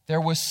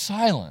 there was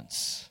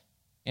silence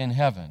in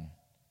heaven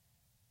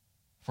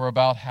for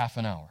about half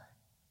an hour.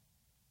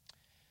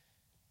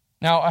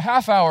 Now, a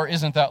half hour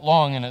isn't that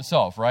long in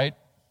itself, right?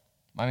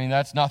 I mean,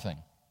 that's nothing.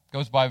 It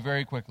goes by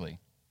very quickly.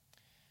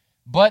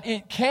 But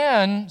it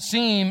can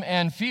seem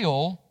and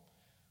feel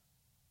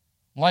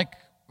like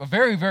a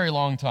very, very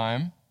long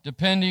time,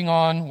 depending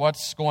on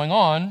what's going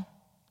on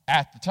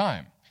at the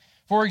time.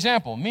 For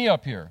example, me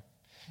up here.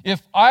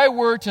 If I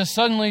were to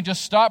suddenly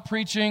just stop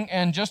preaching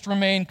and just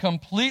remain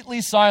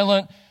completely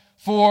silent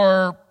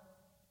for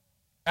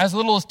as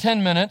little as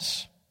 10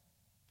 minutes,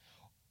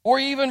 or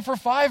even for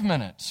 5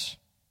 minutes,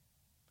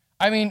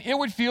 I mean, it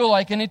would feel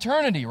like an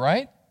eternity,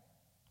 right?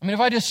 I mean, if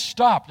I just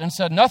stopped and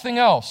said nothing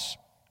else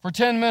for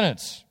 10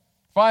 minutes,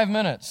 5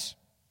 minutes,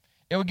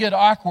 it would get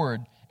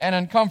awkward and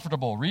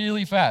uncomfortable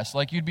really fast.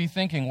 Like you'd be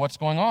thinking, what's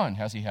going on?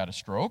 Has he had a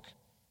stroke?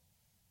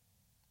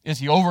 Is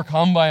he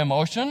overcome by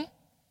emotion?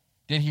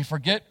 Did he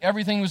forget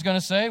everything he was going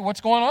to say? What's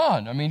going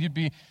on? I mean, you'd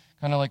be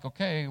kind of like,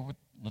 okay,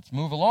 let's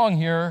move along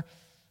here.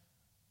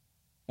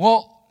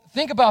 Well,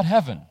 think about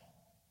heaven.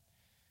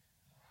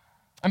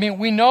 I mean,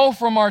 we know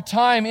from our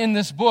time in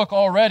this book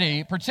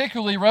already,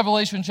 particularly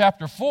Revelation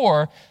chapter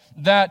 4,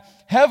 that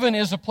heaven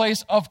is a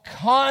place of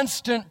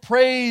constant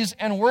praise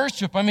and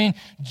worship. I mean,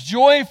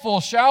 joyful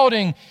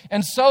shouting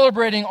and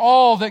celebrating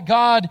all that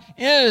God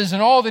is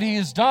and all that He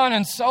has done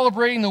and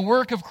celebrating the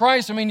work of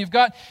Christ. I mean, you've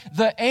got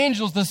the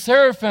angels, the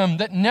seraphim,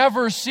 that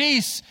never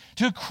cease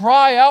to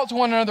cry out to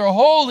one another,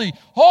 holy,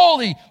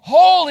 holy,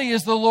 holy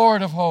is the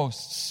Lord of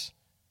hosts.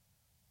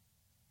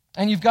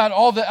 And you've got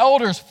all the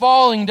elders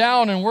falling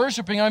down and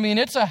worshiping. I mean,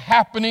 it's a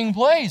happening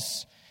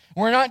place.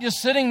 We're not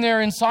just sitting there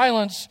in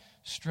silence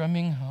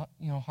strumming,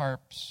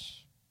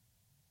 harps.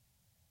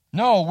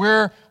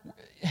 No,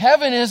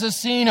 heaven is a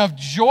scene of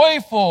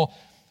joyful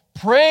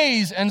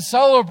praise and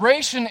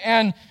celebration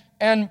and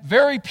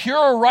very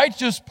pure,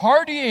 righteous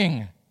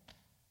partying.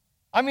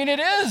 I mean,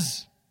 it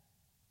is.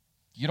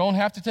 You don't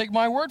have to take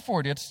my word for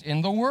it. It's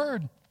in the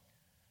Word.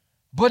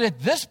 But at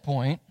this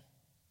point,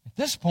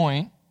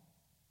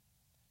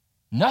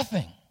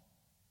 nothing.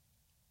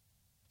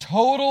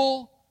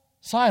 Total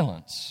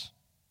silence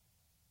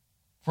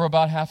for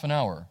about half an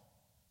hour.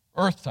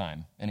 Earth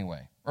time,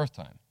 anyway. Earth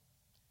time.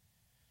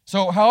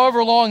 So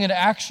however long it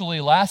actually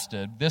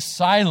lasted, this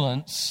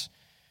silence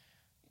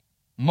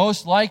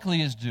most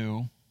likely is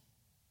due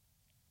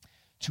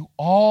to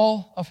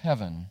all of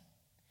heaven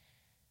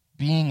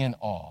being in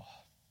awe.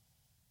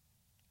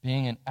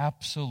 Being in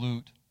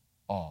absolute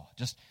awe.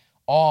 Just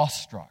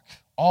awestruck.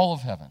 All of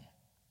heaven.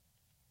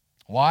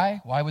 Why?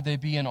 Why would they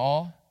be in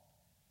awe?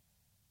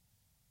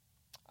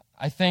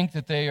 I think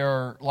that they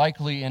are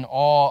likely in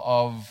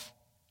awe of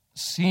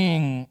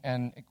seeing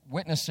and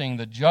witnessing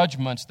the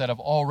judgments that have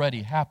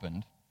already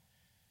happened,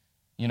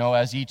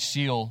 as each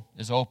seal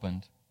is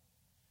opened.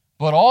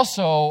 But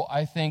also,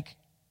 I think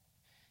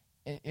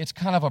it's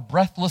kind of a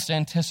breathless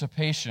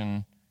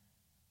anticipation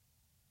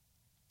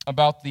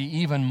about the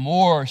even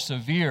more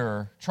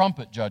severe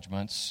trumpet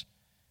judgments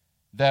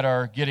that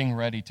are getting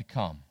ready to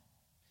come.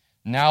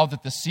 Now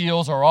that the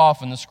seals are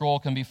off and the scroll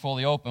can be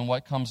fully opened,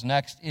 what comes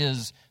next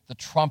is the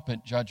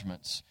trumpet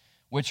judgments,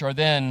 which are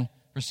then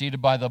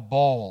preceded by the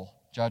bowl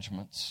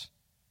judgments.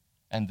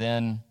 And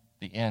then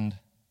the end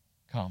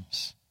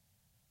comes.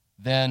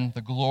 Then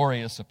the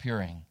glorious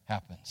appearing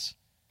happens.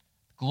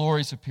 The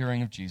glorious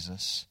appearing of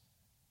Jesus,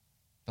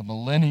 the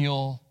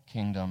millennial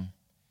kingdom,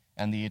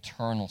 and the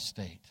eternal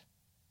state.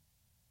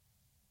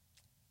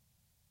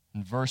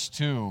 And verse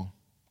 2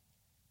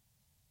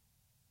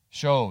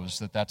 shows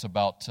that that's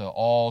about to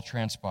all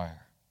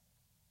transpire.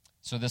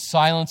 So this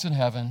silence in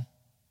heaven,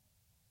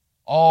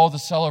 all the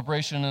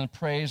celebration and the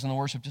praise and the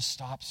worship just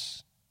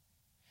stops.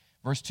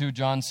 Verse 2,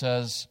 John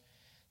says,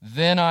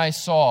 "Then I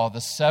saw the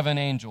 7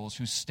 angels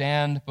who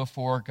stand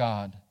before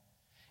God,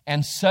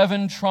 and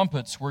 7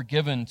 trumpets were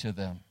given to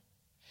them.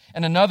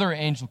 And another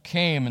angel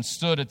came and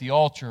stood at the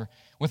altar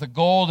with a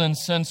golden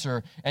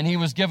censer, and he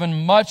was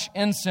given much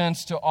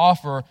incense to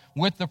offer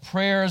with the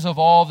prayers of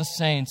all the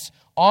saints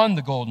on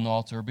the golden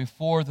altar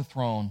before the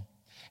throne.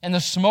 And the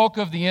smoke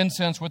of the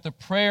incense with the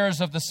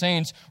prayers of the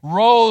saints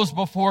rose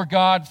before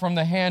God from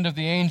the hand of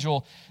the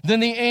angel. Then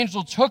the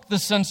angel took the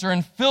censer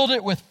and filled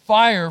it with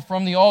fire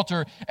from the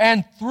altar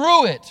and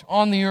threw it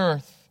on the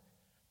earth.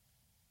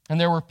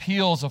 And there were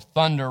peals of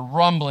thunder,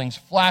 rumblings,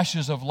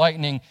 flashes of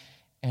lightning,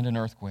 and an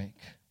earthquake."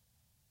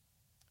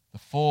 The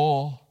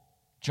full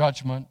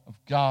judgment of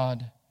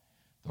God,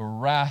 the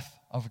wrath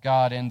of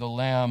God and the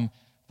Lamb,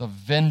 the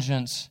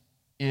vengeance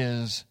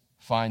is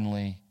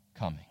finally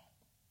coming.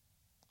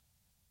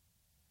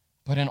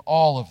 But in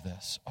all of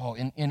this,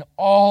 in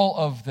all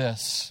of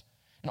this,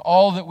 in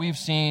all that we've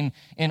seen,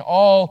 in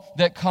all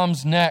that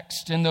comes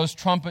next, in those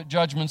trumpet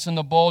judgments and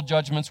the bowl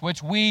judgments,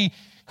 which we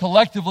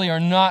collectively are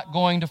not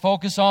going to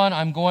focus on,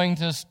 I'm going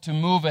to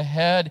move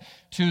ahead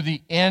to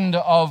the end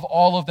of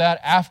all of that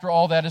after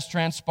all that has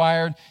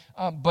transpired.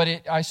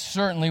 But I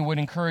certainly would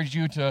encourage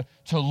you to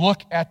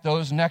look at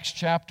those next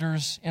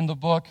chapters in the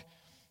book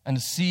and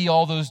to see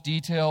all those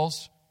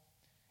details.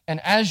 And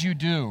as you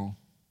do,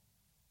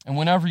 and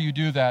whenever you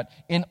do that,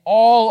 in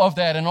all of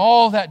that, and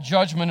all that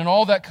judgment, and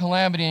all that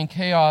calamity and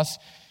chaos,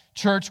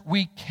 church,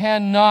 we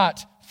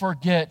cannot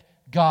forget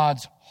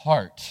God's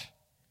heart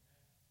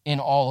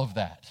in all of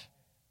that.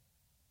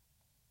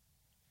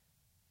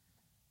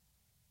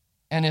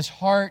 And His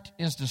heart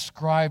is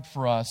described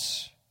for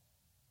us,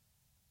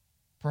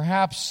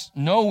 perhaps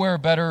nowhere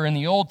better in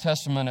the Old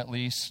Testament at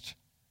least,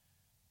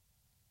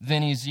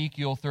 than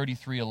Ezekiel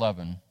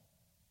 33:11.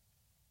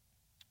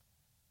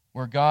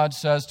 Where God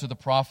says to the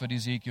prophet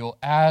Ezekiel,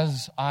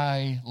 "As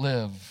I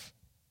live,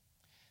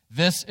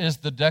 this is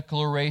the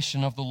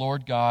declaration of the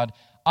Lord God,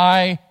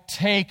 I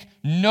take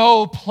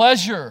no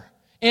pleasure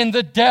in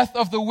the death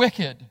of the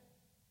wicked,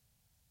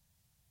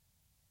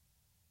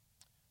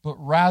 but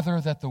rather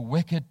that the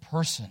wicked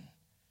person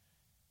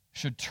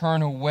should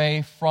turn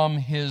away from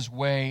his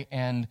way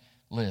and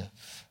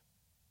live."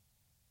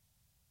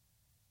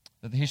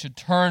 That he should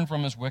turn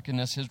from his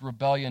wickedness, his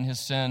rebellion,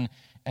 his sin,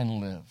 and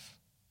live.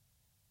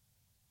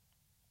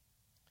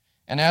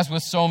 And as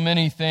with so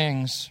many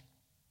things,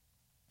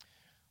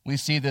 we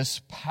see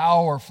this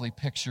powerfully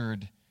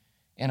pictured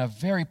in a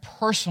very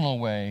personal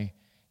way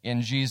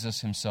in Jesus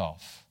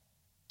Himself.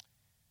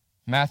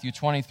 Matthew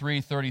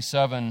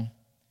 23:37,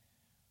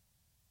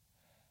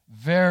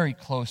 very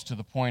close to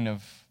the point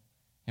of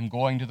Him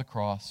going to the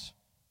cross,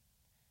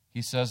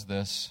 He says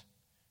this,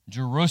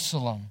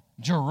 "Jerusalem,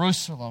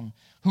 Jerusalem,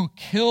 who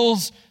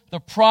kills the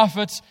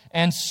prophets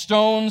and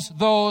stones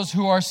those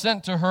who are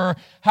sent to her.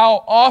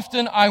 How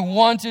often I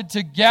wanted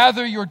to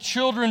gather your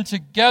children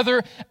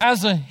together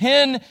as a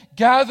hen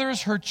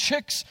gathers her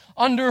chicks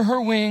under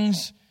her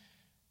wings,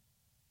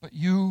 but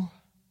you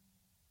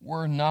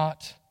were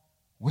not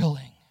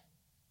willing."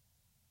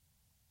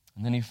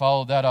 And then He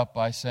followed that up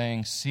by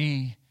saying,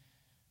 "See,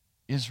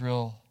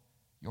 Israel,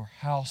 your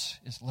house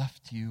is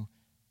left to you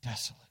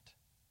desolate."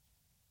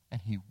 And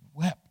He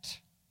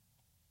wept.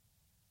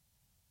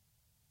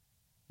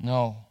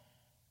 No,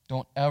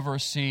 don't ever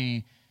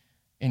see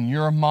in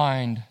your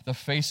mind the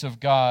face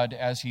of God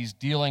as He's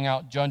dealing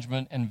out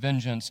judgment and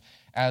vengeance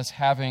as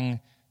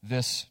having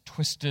this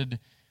twisted,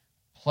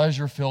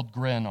 pleasure-filled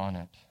grin on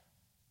it.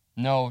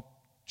 No,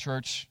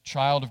 church,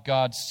 child of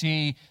God,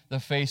 see the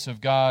face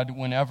of God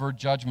whenever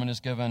judgment is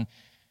given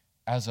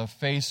as a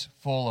face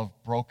full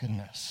of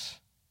brokenness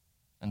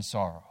and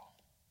sorrow.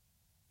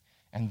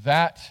 And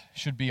that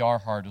should be our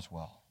heart as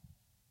well.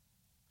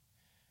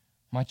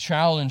 My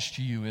challenge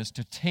to you is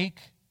to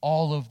take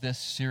all of this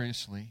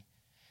seriously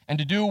and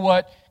to do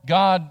what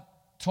God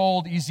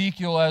told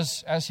Ezekiel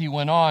as he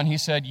went on. He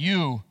said,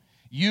 you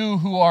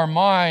who are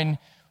mine,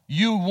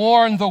 you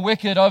warn the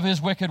wicked of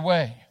his wicked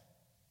way.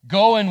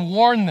 Go and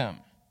warn them."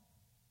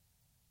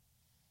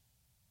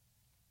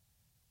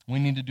 We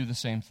need to do the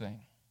same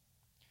thing.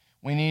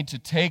 We need to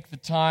take the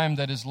time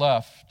that is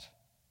left,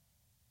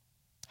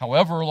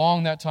 however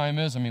long that time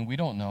is. We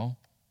don't know.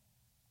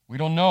 We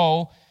don't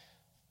know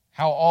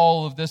how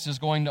all of this is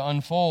going to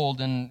unfold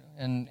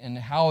and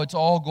how it's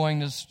all going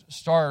to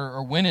start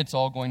or when it's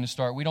all going to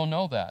start. We don't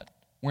know that.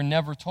 We're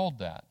never told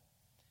that.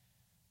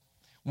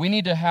 We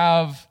need to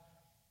have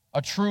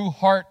a true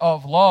heart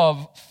of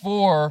love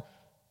for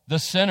the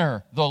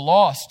sinner, the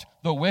lost,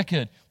 the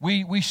wicked.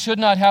 We should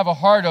not have a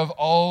heart of,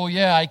 "Oh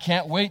yeah, I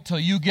can't wait till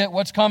you get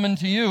what's coming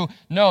to you."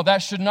 No,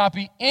 that should not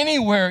be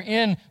anywhere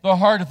in the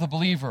heart of the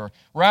believer.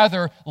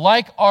 Rather,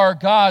 like our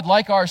God,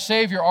 like our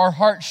Savior, our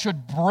heart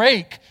should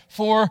break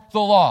for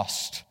the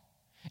lost.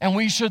 And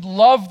we should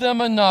love them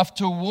enough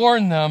to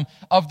warn them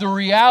of the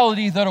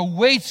reality that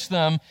awaits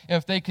them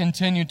if they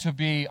continue to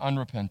be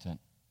unrepentant.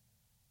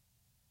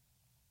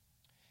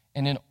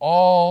 And in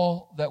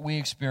all that we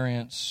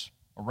experience,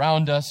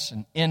 around us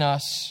and in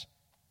us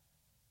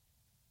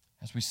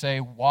as we say,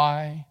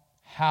 why,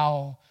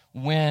 how,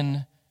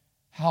 when,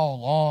 how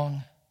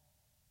long.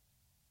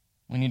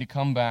 We need to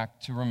come back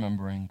to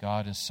remembering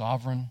God is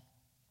sovereign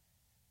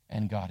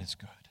and God is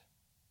good.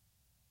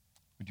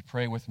 Would you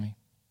pray with me?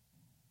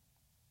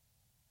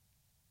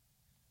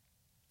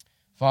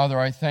 Father,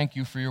 I thank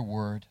you for your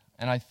word,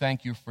 and I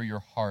thank you for your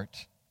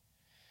heart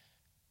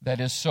that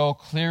is so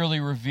clearly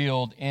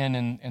revealed in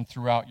and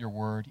throughout your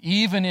word.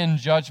 Even in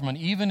judgment,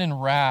 even in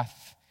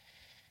wrath,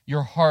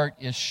 your heart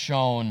is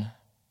shown,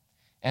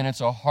 and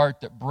it's a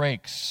heart that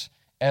breaks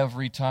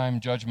every time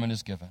judgment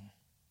is given.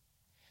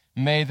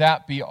 May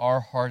that be our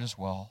heart as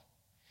well.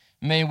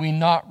 May we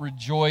not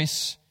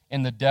rejoice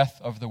in the death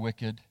of the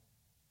wicked.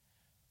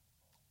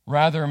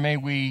 Rather, may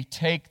we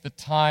take the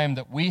time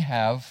that we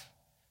have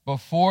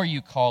before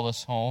you call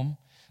us home,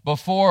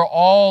 before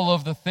all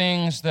of the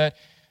things that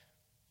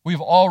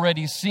we've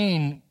already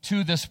seen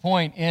to this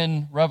point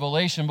in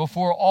Revelation,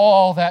 before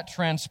all that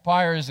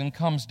transpires and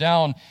comes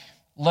down,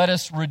 let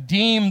us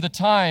redeem the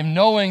time,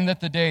 knowing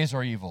that the days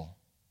are evil.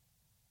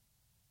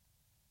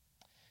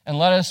 And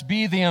let us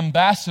be the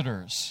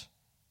ambassadors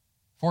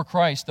for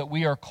Christ that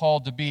we are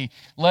called to be.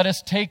 Let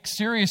us take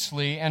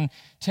seriously and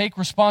take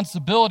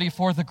responsibility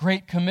for the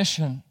Great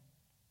Commission.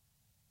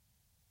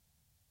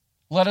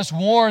 Let us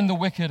warn the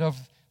wicked of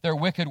their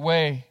wicked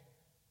way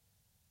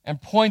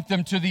and point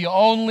them to the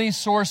only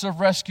source of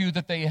rescue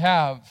that they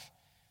have,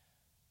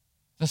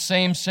 the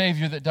same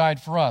Savior that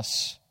died for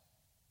us,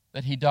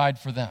 that He died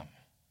for them.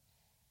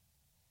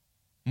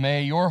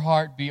 May your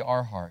heart be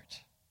our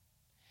heart.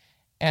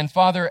 And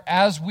Father,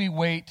 as we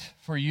wait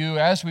for you,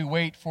 as we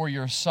wait for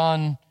your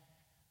Son,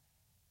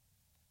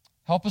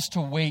 help us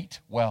to wait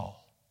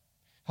well.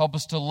 Help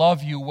us to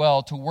love you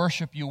well, to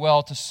worship you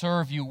well, to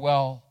serve you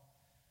well.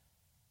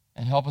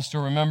 And help us to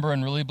remember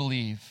and really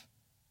believe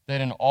that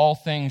in all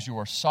things you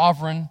are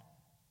sovereign,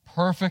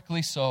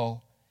 perfectly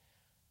so,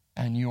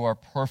 and you are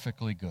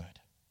perfectly good.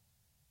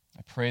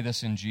 I pray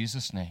this in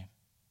Jesus' name.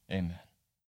 Amen.